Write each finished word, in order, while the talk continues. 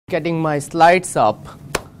getting my slides up.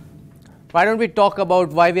 Why don't we talk about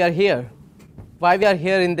why we are here? Why we are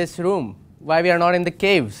here in this room? Why we are not in the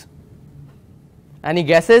caves? Any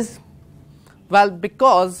guesses? Well,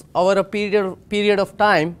 because over a period of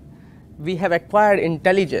time, we have acquired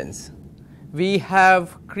intelligence. We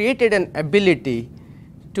have created an ability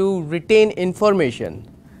to retain information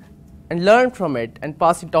and learn from it and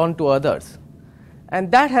pass it on to others.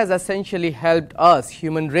 And that has essentially helped us,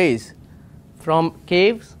 human race, from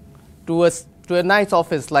caves to a nice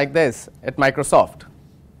office like this at Microsoft.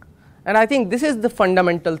 And I think this is the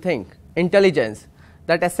fundamental thing, intelligence,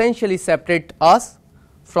 that essentially separates us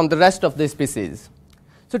from the rest of the species.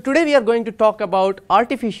 So today we are going to talk about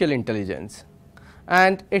artificial intelligence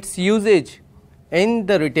and its usage in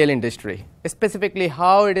the retail industry, specifically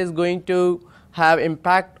how it is going to have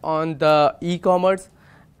impact on the e-commerce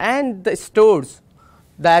and the stores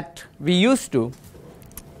that we used to.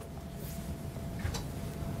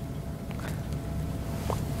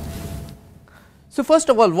 So first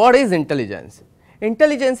of all, what is intelligence?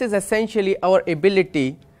 Intelligence is essentially our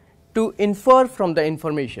ability to infer from the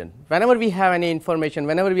information. Whenever we have any information,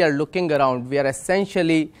 whenever we are looking around, we are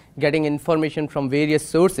essentially getting information from various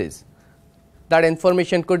sources. That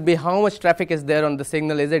information could be how much traffic is there on the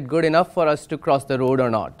signal, is it good enough for us to cross the road or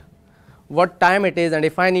not? What time it is, and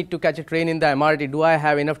if I need to catch a train in the MRT, do I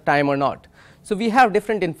have enough time or not? So we have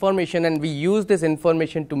different information and we use this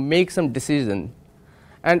information to make some decision.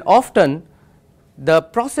 And often the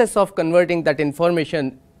process of converting that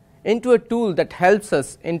information into a tool that helps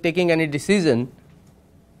us in taking any decision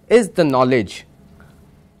is the knowledge.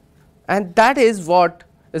 And that is what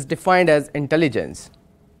is defined as intelligence.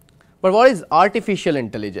 But what is artificial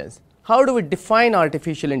intelligence? How do we define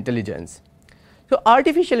artificial intelligence? So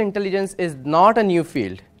artificial intelligence is not a new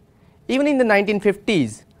field. Even in the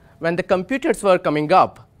 1950s, when the computers were coming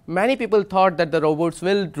up, many people thought that the robots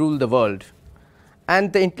will rule the world.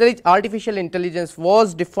 And the artificial intelligence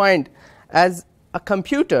was defined as a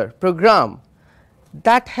computer program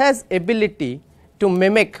that has ability to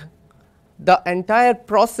mimic the entire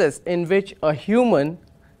process in which a human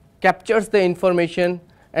captures the information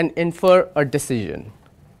and infer a decision.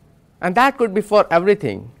 And that could be for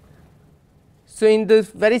everything. So in this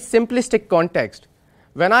very simplistic context,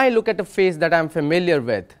 when I look at a face that I am familiar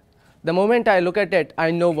with, the moment I look at it,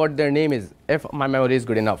 I know what their name is, if my memory is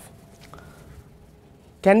good enough.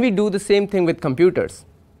 Can we do the same thing with computers?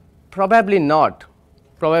 Probably not.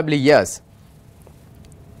 Probably yes.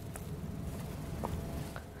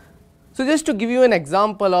 So just to give you an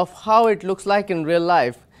example of how it looks like in real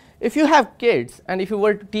life, if you have kids and if you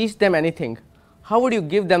were to teach them anything, how would you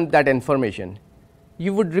give them that information?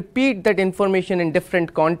 You would repeat that information in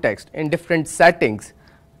different contexts, in different settings,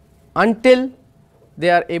 until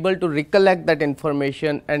they are able to recollect that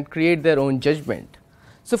information and create their own judgment.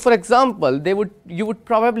 So for example, you would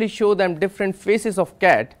probably show them different faces of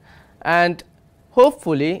cat, and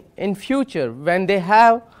hopefully in future when they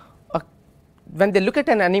look at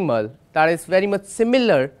an animal that is very much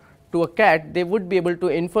similar to a cat, they would be able to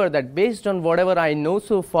infer that based on whatever I know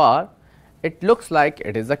so far, it looks like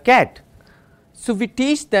it is a cat. So we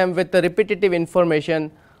teach them with the repetitive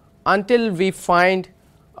information until we find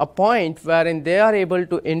a point wherein they are able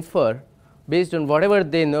to infer based on whatever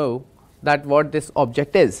they know that what this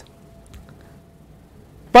object is.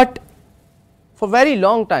 But for a very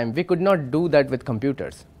long time we could not do that with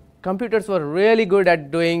computers. Computers were really good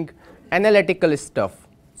at doing analytical stuff.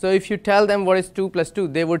 So if you tell them what is 2 plus 2,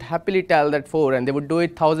 they would happily tell that 4 and they would do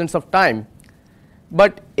it thousands of times.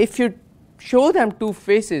 But if you show them two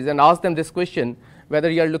faces and ask them this question, whether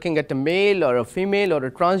you are looking at a male or a female or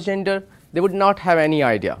a transgender, they would not have any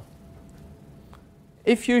idea.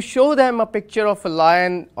 If you show them a picture of a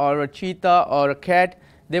lion or a cheetah or a cat,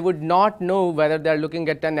 they would not know whether they are looking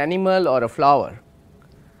at an animal or a flower.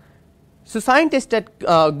 So scientists at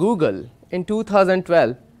Google in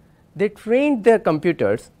 2012, they trained their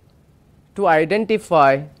computers to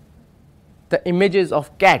identify the images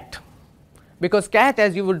of cat, because cat,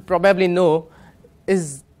 as you would probably know,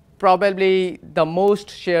 is probably the most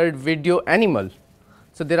shared video animal.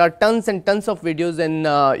 So there are tons and tons of videos in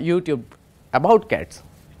YouTube about cats.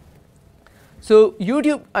 So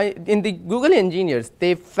YouTube, in the Google engineers,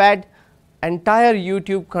 they fed entire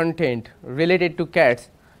YouTube content related to cats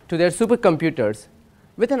to their supercomputers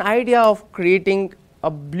with an idea of creating a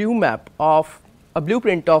blueprint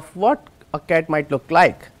of what a cat might look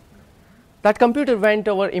like. That computer went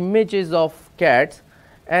over images of cats,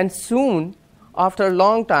 and soon, after a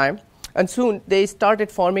long time, they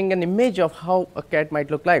started forming an image of how a cat might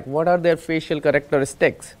look like, what are their facial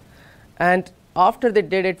characteristics. And after they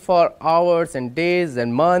did it for hours and days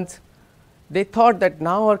and months, they thought that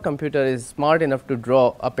now our computer is smart enough to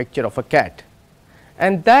draw a picture of a cat.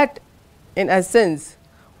 And that, in essence,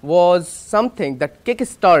 was something that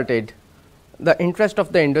kick-started the interest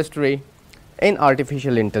of the industry in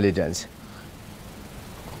artificial intelligence.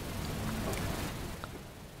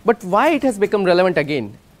 But why it has become relevant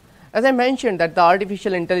again? As I mentioned that the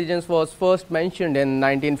artificial intelligence was first mentioned in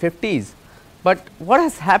 1950s, but what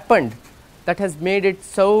has happened that has made it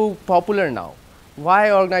so popular now?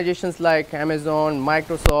 Why organizations like Amazon,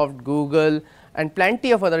 Microsoft, Google, and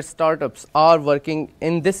plenty of other startups are working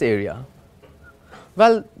in this area?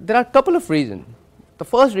 Well, there are a couple of reasons. The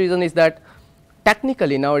first reason is that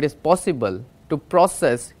technically now it is possible to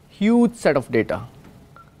process huge set of data.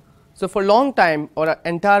 So for a long time, our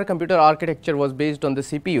entire computer architecture was based on the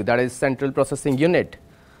CPU, that is central processing unit.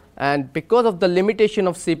 And because of the limitation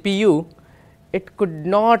of CPU, it could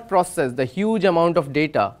not process the huge amount of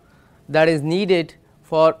data that is needed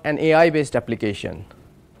for an AI-based application.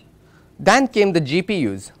 Then came the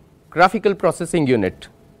GPUs, graphical processing unit,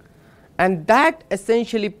 and that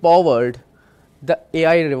essentially powered the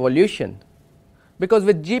AI revolution. Because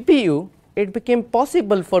with GPU, it became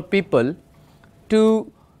possible for people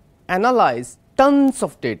to analyze tons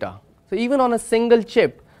of data. So even on a single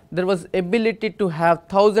chip, there was ability to have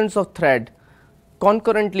thousands of threads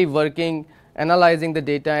concurrently working, analyzing the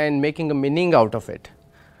data and making a meaning out of it.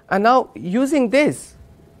 And now using this,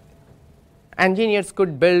 engineers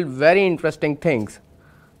could build very interesting things,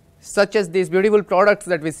 such as these beautiful products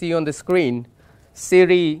that we see on the screen,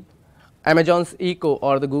 Siri, Amazon's Echo,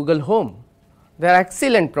 or the Google Home. They are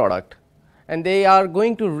excellent products, and they are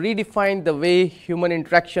going to redefine the way human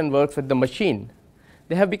interaction works with the machine.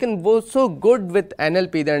 They have become so good with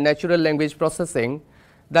NLP, their natural language processing,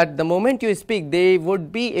 that the moment you speak, they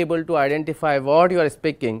would be able to identify what you are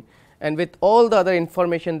speaking, and with all the other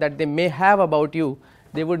information that they may have about you,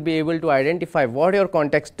 they would be able to identify what your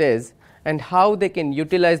context is and how they can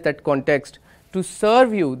utilize that context to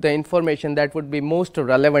serve you the information that would be most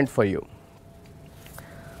relevant for you.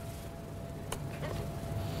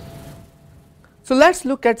 So let's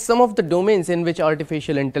look at some of the domains in which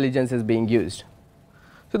artificial intelligence is being used.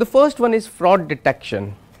 So the first one is fraud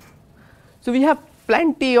detection. So we have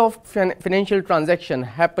plenty of financial transaction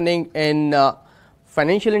happening in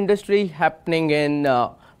financial industry, happening in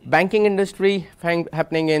banking industry,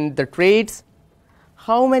 happening in the trades.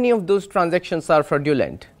 How many of those transactions are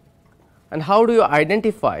fraudulent? And how do you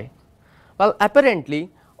identify? Well, apparently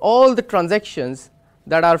all the transactions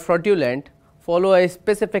that are fraudulent follow a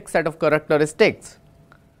specific set of characteristics.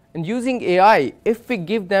 And using AI, if we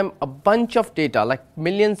give them a bunch of data, like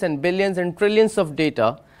millions and billions and trillions of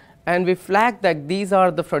data, and we flag that these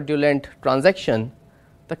are the fraudulent transactions,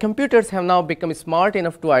 the computers have now become smart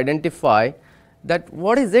enough to identify that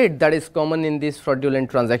what is it that is common in these fraudulent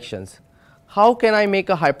transactions. How can I make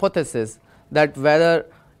a hypothesis that whether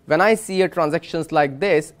when I see a transactions like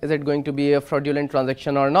this, is it going to be a fraudulent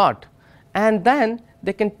transaction or not? And then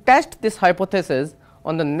they can test this hypothesis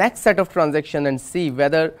on the next set of transactions and see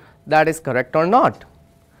whether that is correct or not.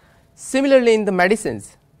 Similarly, in the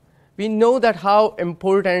medicines, we know that how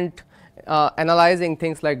important analyzing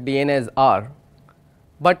things like DNAs are,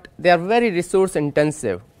 but they are very resource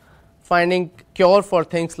intensive. Finding cure for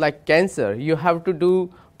things like cancer, you have to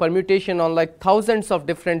do permutation on like thousands of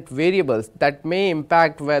different variables that may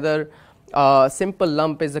impact whether a simple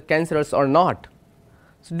lump is a cancerous or not.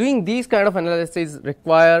 So doing these kind of analyses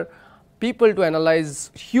require people to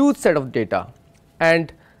analyze huge set of data,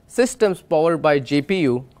 and systems powered by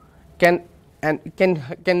GPU can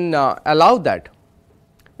allow that.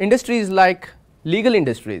 Industries like legal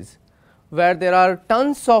industries, where there are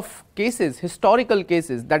tons of cases, historical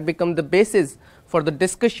cases, that become the basis for the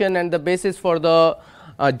discussion and the basis for the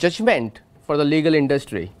judgment for the legal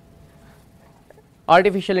industry.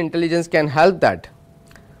 Artificial intelligence can help that.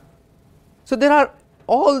 So there are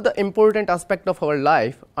all the important aspects of our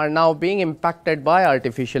life are now being impacted by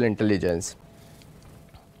artificial intelligence.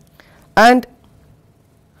 And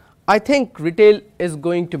I think retail is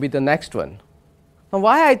going to be the next one. Now,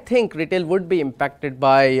 why I think retail would be impacted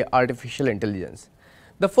by artificial intelligence?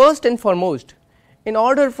 The first and foremost, in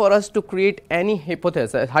order for us to create any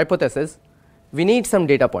hypothesis, we need some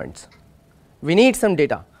data points. We need some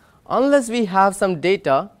data. Unless we have some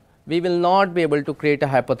data, we will not be able to create a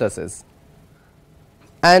hypothesis.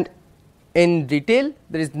 And in retail,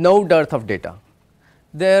 there is no dearth of data.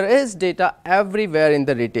 There is data everywhere in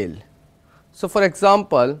the retail. So for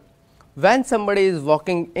example, when somebody is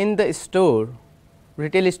walking in the store,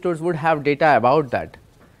 retail stores would have data about that.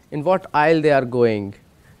 In what aisle they are going,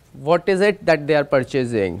 what is it that they are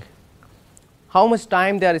purchasing, how much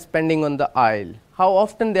time they are spending on the aisle, how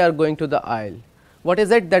often they are going to the aisle, what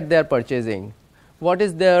is it that they are purchasing, what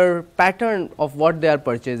is their pattern of what they are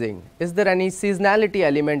purchasing, is there any seasonality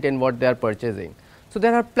element in what they are purchasing. So,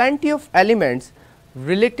 there are plenty of elements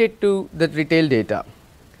related to the retail data,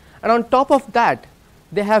 and on top of that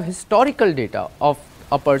they have historical data of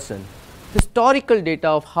a person, historical data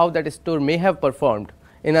of how that store may have performed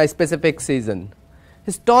in a specific season,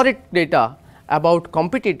 historic data about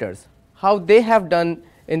competitors, how they have done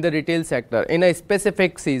in the retail sector in a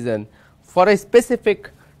specific season for a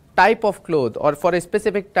specific type of cloth or for a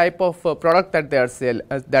specific type of product that they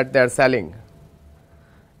are selling.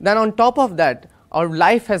 Then on top of that, our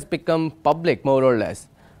life has become public more or less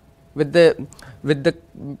with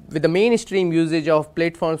the mainstream usage of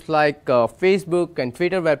platforms like Facebook and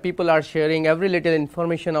Twitter, where people are sharing every little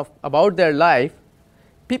information about their life.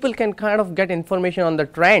 People can kind of get information on the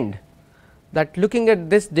trend, that looking at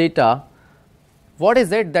this data, what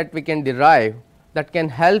is it that we can derive that can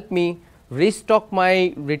help me restock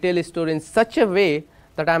my retail store in such a way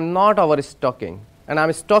that I am not overstocking, and I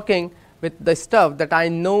am stocking with the stuff that I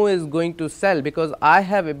know is going to sell, because I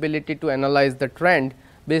have ability to analyze the trend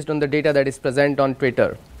based on the data that is present on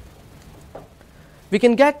Twitter. We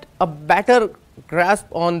can get a better grasp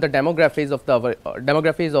on the demographics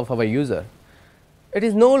of our user. It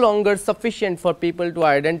is no longer sufficient for people to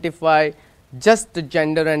identify just the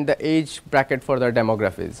gender and the age bracket for their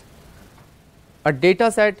demographics. A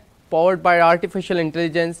data set powered by artificial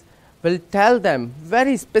intelligence will tell them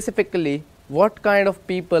very specifically what kind of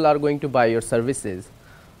people are going to buy your services,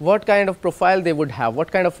 what kind of profile they would have,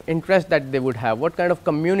 what kind of interest that they would have, what kind of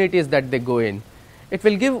communities that they go in. It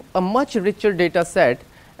will give a much richer data set,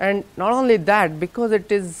 and not only that, because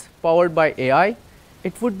it is powered by AI,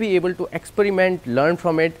 it would be able to experiment, learn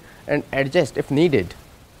from it and adjust if needed.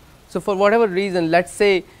 So, for whatever reason, let us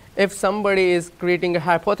say if somebody is creating a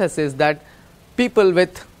hypothesis that people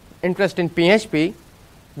with interest in PHP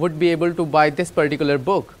would be able to buy this particular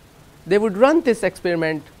book, they would run this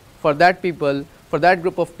experiment for that people, for that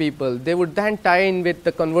group of people. They would then tie in with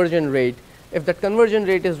the conversion rate. If that conversion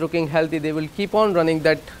rate is looking healthy, they will keep on running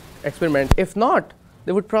that experiment. If not,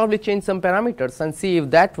 they would probably change some parameters and see if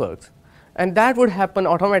that works, and that would happen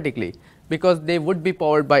automatically because they would be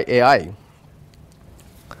powered by AI.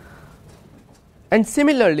 And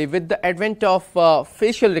similarly, with the advent of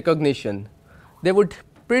facial recognition, they would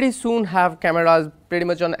pretty soon have cameras pretty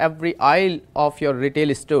much on every aisle of your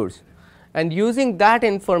retail stores, and using that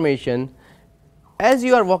information, as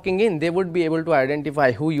you are walking in, they would be able to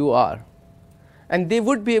identify who you are, and they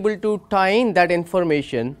would be able to tie in that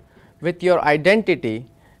information with your identity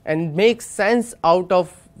and make sense out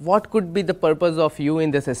of what could be the purpose of you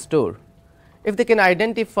in this store. If they can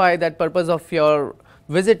identify that purpose of your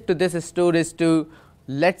visit to this store is to,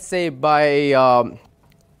 let's say, buy a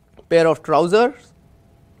pair of trousers,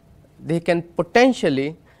 they can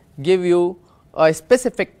potentially give you a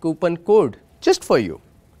specific coupon code just for you,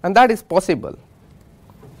 and that is possible.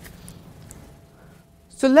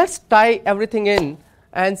 So, let us tie everything in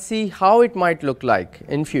and see how it might look like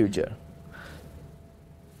in future.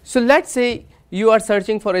 So, let us say you are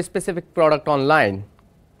searching for a specific product online,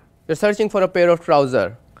 you are searching for a pair of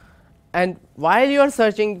trousers, and while you are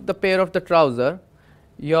searching the pair of the trouser,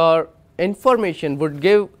 your information would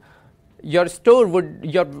give your store would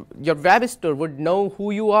your web store would know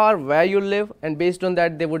who you are, where you live, and based on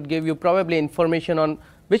that they would give you probably information on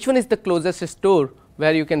which one is the closest store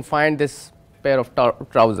where you can find this pair of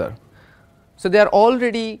trouser. So, they are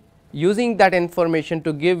already using that information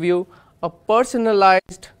to give you a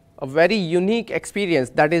personalized, a very unique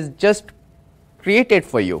experience that is just created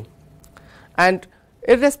for you. And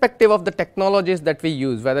irrespective of the technologies that we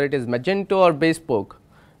use, whether it is Magento or Bespoke,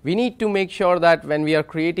 we need to make sure that when we are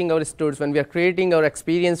creating our stores, when we are creating our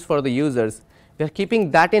experience for the users, we are keeping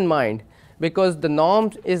that in mind, because the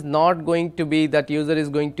norm is not going to be that user is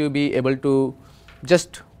going to be able to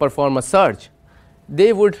just perform a search.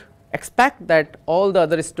 They would expect that all the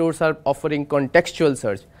other stores are offering contextual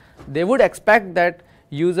search. They would expect that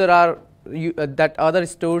that other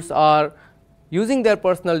stores are using their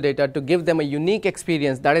personal data to give them a unique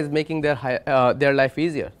experience that is making their life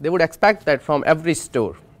easier. They would expect that from every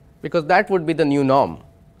store, because that would be the new norm.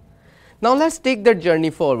 Now, let us take that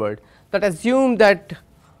journey forward, that assume that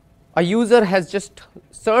a user has just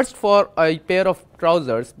searched for a pair of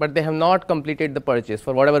trousers, but they have not completed the purchase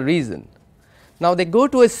for whatever reason. Now, they go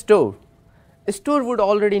to a store would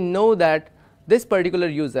already know that this particular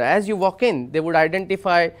user, as you walk in, they would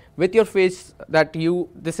identify with your face that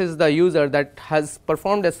this is the user that has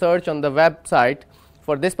performed a search on the website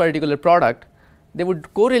for this particular product. they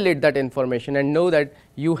would correlate that information and know that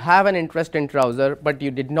you have an interest in trouser, but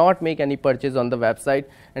you did not make any purchase on the website,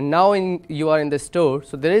 and now you are in the store,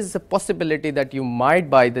 so there is a possibility that you might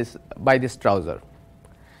buy this trouser.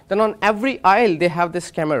 Then on every aisle they have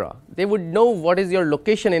this camera. They would know what is your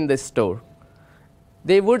location in this store.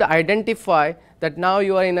 They would identify that now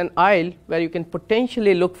you are in an aisle where you can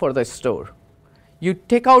potentially look for the store. You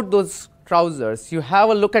take out those trousers, you have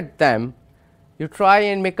a look at them, you try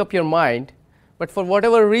and make up your mind, but for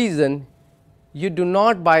whatever reason you do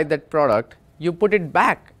not buy that product, you put it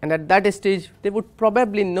back, and at that stage they would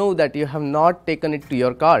probably know that you have not taken it to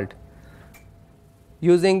your cart.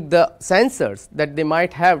 Using the sensors that they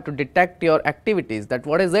might have to detect your activities, that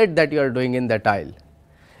what is it that you are doing in that aisle.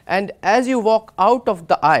 And as you walk out of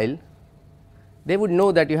the aisle, they would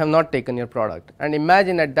know that you have not taken your product. And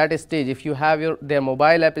imagine at that stage, if you have their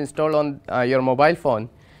mobile app installed on your mobile phone,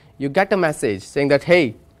 you get a message saying that,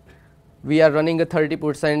 hey, we are running a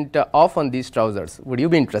 30% off on these trousers. Would you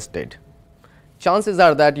be interested? Chances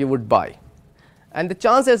are that you would buy. And the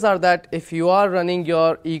chances are that if you are running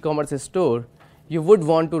your e-commerce store, you would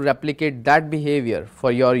want to replicate that behavior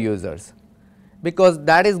for your users, because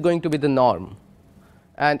that is going to be the norm.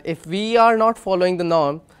 And if we are not following the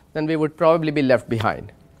norm, then we would probably be left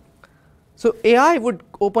behind. So AI would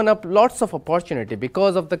open up lots of opportunity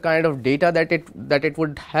because of the kind of data that it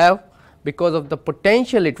would have, because of the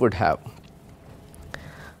potential it would have.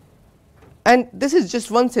 And this is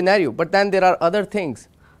just one scenario, but then there are other things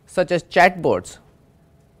such as chatbots.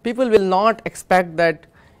 People will not expect that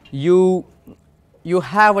you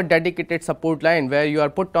have a dedicated support line where you are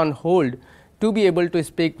put on hold to be able to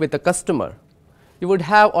speak with a customer. You would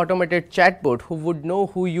have automated chatbot who would know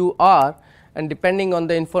who you are, and depending on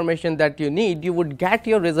the information that you need, you would get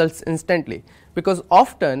your results instantly. Because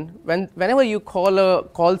often whenever you call a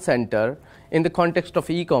call center in the context of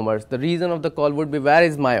e-commerce, the reason of the call would be, where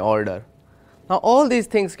is my order? Now all these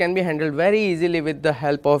things can be handled very easily with the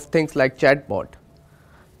help of things like chatbot.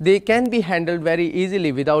 They can be handled very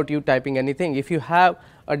easily without you typing anything. If you have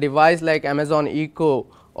a device like Amazon Echo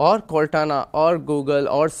or Cortana or Google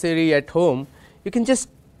or Siri at home, you can just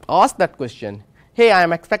ask that question, hey, I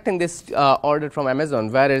am expecting this order from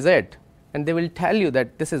Amazon, where is it? And they will tell you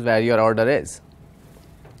that this is where your order is.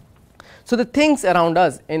 So the things around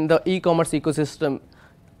us in the e-commerce ecosystem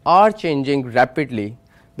are changing rapidly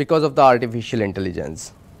because of the artificial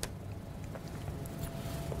intelligence.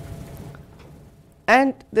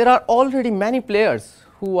 And there are already many players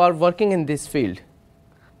who are working in this field.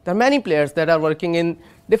 There are many players that are working in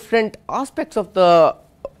different aspects of the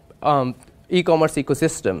e-commerce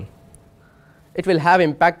ecosystem. It will have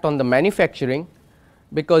impact on the manufacturing,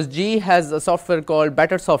 because GE has a software called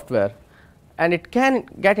Better Software, and it can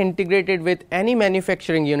get integrated with any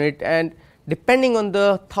manufacturing unit, and depending on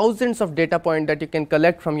the thousands of data points that you can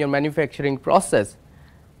collect from your manufacturing process,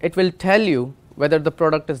 it will tell you whether the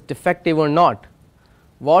product is defective or not.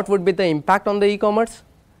 What would be the impact on the e-commerce?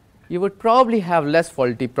 You would probably have less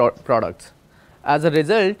faulty products. As a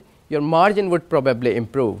result, your margin would probably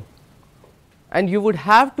improve. And you would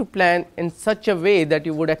have to plan in such a way that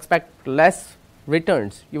you would expect less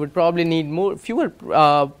returns. You would probably need fewer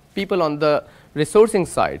people on the resourcing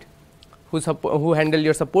side who handle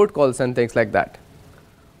your support calls and things like that.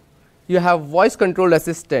 You have voice control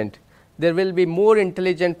assistant. There will be more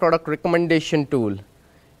intelligent product recommendation tool.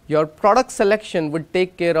 Your product selection would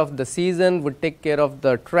take care of the season, would take care of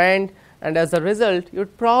the trend, and as a result, you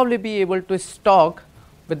would probably be able to stock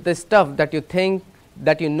with the stuff that you think,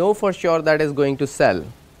 that you know for sure that is going to sell.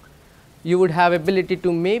 You would have ability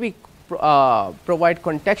to maybe provide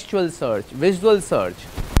contextual search, visual search.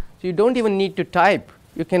 So you don't even need to type.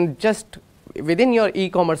 You can just, within your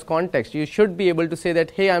e-commerce context, you should be able to say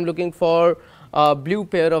that, hey, I'm looking for a blue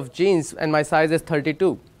pair of jeans and my size is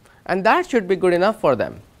 32. And that should be good enough for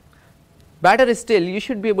them. Better still, you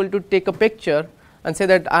should be able to take a picture and say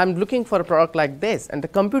that I'm looking for a product like this, and the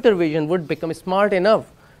computer vision would become smart enough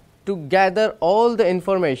to gather all the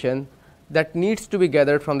information that needs to be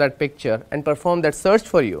gathered from that picture and perform that search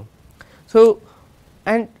for you. So,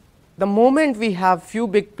 and the moment we have few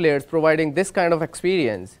big players providing this kind of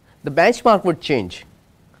experience, the benchmark would change.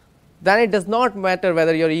 Then it does not matter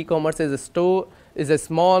whether your e-commerce is a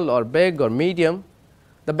small or big or medium.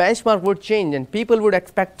 The benchmark would change, and people would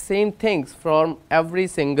expect same things from every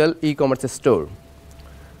single e-commerce store.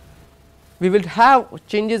 We will have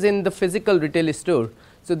changes in the physical retail store.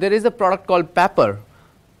 So there is a product called Pepper,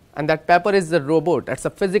 and that Pepper is a robot. It's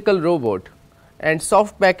a physical robot, and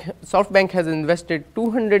SoftBank has invested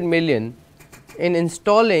 200 million in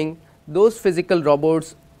installing those physical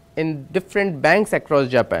robots in different banks across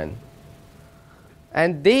Japan.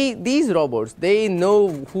 And these robots, they know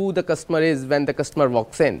who the customer is when the customer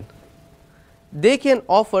walks in. They can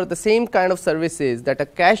offer the same kind of services that a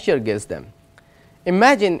cashier gives them.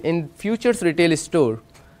 Imagine in future's retail store,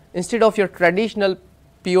 instead of your traditional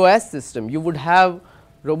POS system, you would have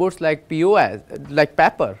robots like POS, like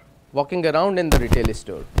Pepper, walking around in the retail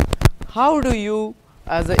store. How do you,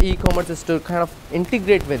 as an e-commerce store, kind of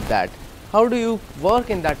integrate with that? How do you work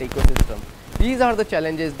in that ecosystem? These are the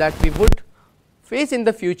challenges that we would face in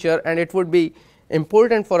the future, and it would be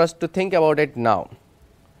important for us to think about it now.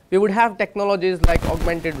 We would have technologies like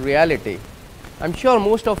augmented reality. I'm sure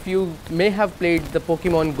most of you may have played the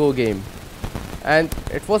Pokemon Go game, and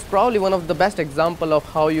it was probably one of the best example of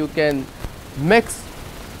how you can mix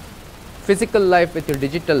physical life with your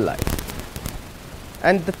digital life.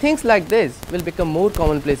 And the things like this will become more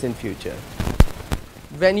commonplace in future.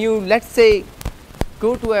 When you, let's say,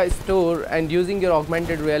 go to a store and using your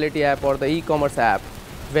augmented reality app or the e-commerce app,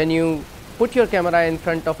 when you put your camera in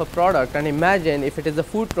front of a product and imagine if it is a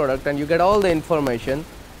food product and you get all the information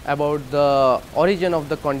about the origin of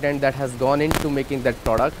the content that has gone into making that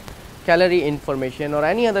product, calorie information or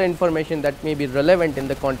any other information that may be relevant in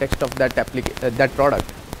the context of that product.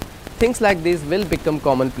 Things like this will become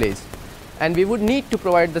commonplace, and we would need to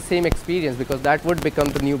provide the same experience because that would become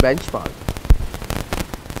the new benchmark.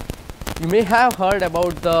 You may have heard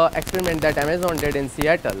about the experiment that Amazon did in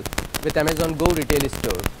Seattle with Amazon Go retail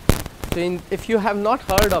store. So if you have not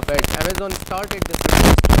heard of it, Amazon started this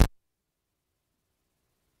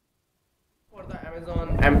for the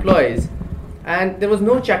Amazon employees, and there was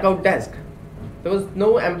no checkout desk. There was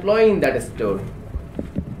no employee in that store.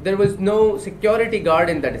 There was no security guard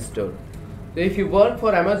in that store. So if you work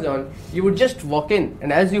for Amazon, you would just walk in,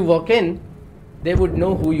 and as you walk in, they would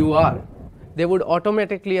know who you are. They would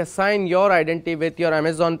automatically assign your identity with your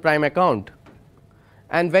Amazon Prime account.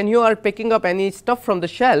 And when you are picking up any stuff from the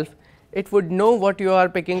shelf, it would know what you are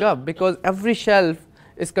picking up because every shelf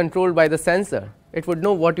is controlled by the sensor. It would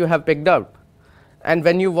know what you have picked up. And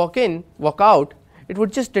when you walk in, walk out, it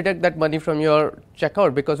would just detect that money from your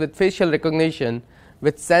checkout because with facial recognition,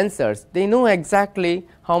 with sensors, they know exactly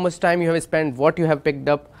how much time you have spent, what you have picked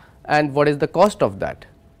up, and what is the cost of that.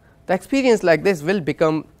 The experience like this will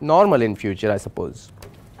become normal in future, I suppose.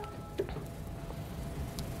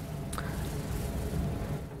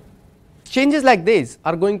 Changes like this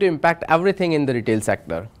are going to impact everything in the retail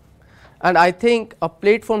sector. And I think a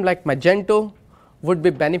platform like Magento would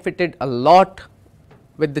be benefited a lot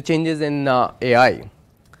with the changes in AI.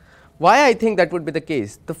 Why I think that would be the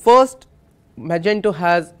case? The first, Magento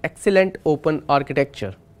has excellent open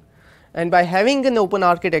architecture. And by having an open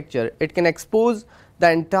architecture, it can expose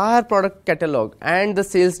the entire product catalog and the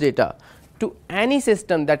sales data to any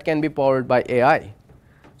system that can be powered by AI.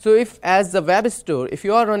 So if as a web store, if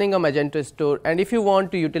you are running a Magento store and if you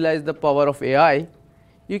want to utilize the power of AI,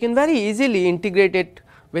 you can very easily integrate it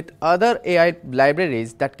with other AI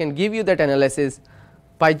libraries that can give you that analysis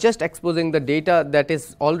by just exposing the data that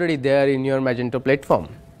is already there in your Magento platform.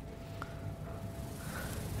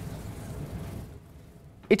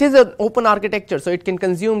 It is an open architecture, so it can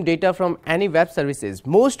consume data from any web services.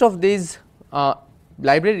 Most of these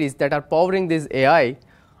libraries that are powering this AI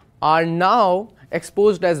are now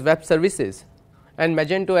exposed as web services, and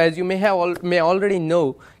Magento, as you may already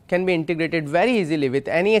know, can be integrated very easily with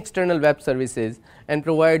any external web services and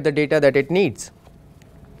provide the data that it needs.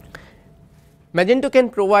 Magento can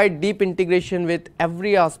provide deep integration with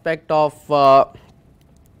every aspect of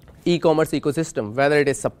e-commerce ecosystem, whether it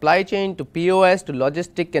is supply chain to POS to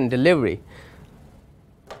logistic and delivery.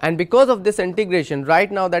 And because of this integration,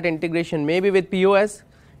 right now that integration may be with POS.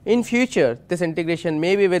 In future, this integration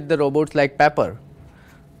may be with the robots like Pepper.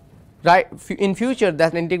 Right? In future,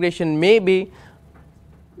 that integration may be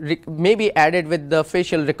added with the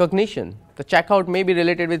facial recognition. The checkout may be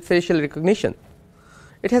related with facial recognition.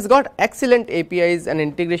 It has got excellent APIs, and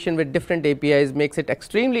integration with different APIs makes it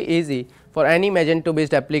extremely easy for any Magento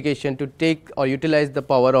based application to take or utilize the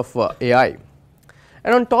power of AI.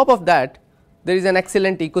 And on top of that, there is an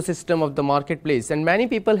excellent ecosystem of the marketplace, and many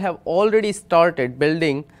people have already started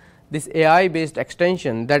building this AI based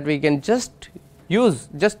extension that we can just use,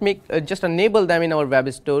 just enable them in our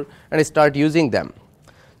web store and start using them.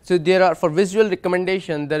 So there are, for visual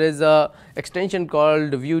recommendation, there is a extension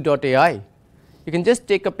called view.ai. You can just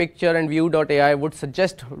take a picture and view.ai would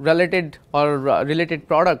suggest related or related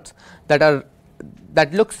products that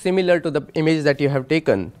look similar to the image that you have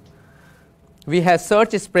taken. We have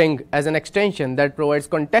Search Spring as an extension that provides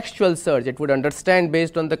contextual search. It would understand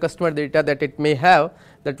based on the customer data that it may have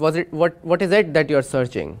that what is it that you are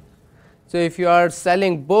searching. So if you are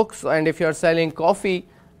selling books and if you are selling coffee,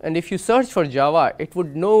 and if you search for Java, it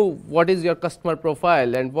would know what is your customer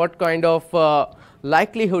profile and what kind of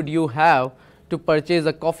likelihood you have to purchase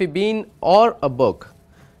a coffee bean or a book.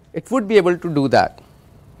 It would be able to do that.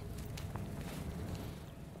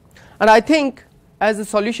 And I think as a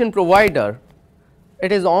solution provider,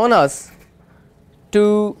 it is on us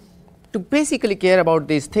to basically care about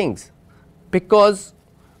these things, because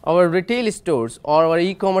our retail stores or our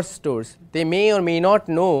e-commerce stores, they may or may not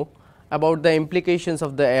know about the implications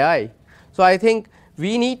of the AI. So I think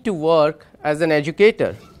we need to work as an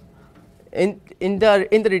educator in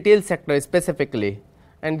the retail sector specifically,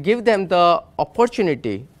 and give them the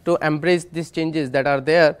opportunity to embrace these changes that are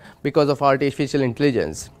there because of artificial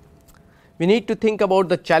intelligence. We need to think about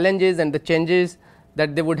the challenges and the changes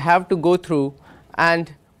that they would have to go through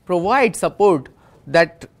and provide support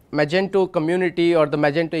that Magento community or the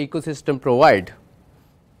Magento ecosystem provide.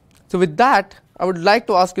 So with that, I would like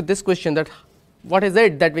to ask you this question, that what is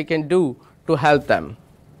it that we can do to help them?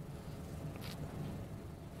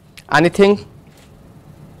 Anything?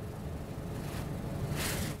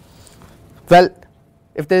 Well,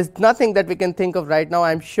 if there is nothing that we can think of right now,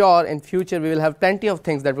 I am sure in future we will have plenty of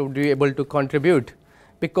things that we would be able to contribute,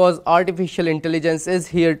 because artificial intelligence is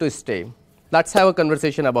here to stay. Let's have a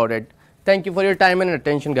conversation about it. Thank you for your time and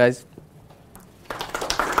attention, guys.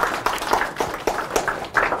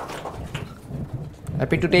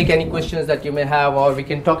 Happy to take any questions that you may have, or we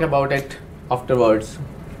can talk about it afterwards.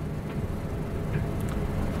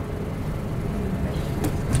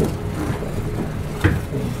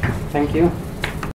 Thank you.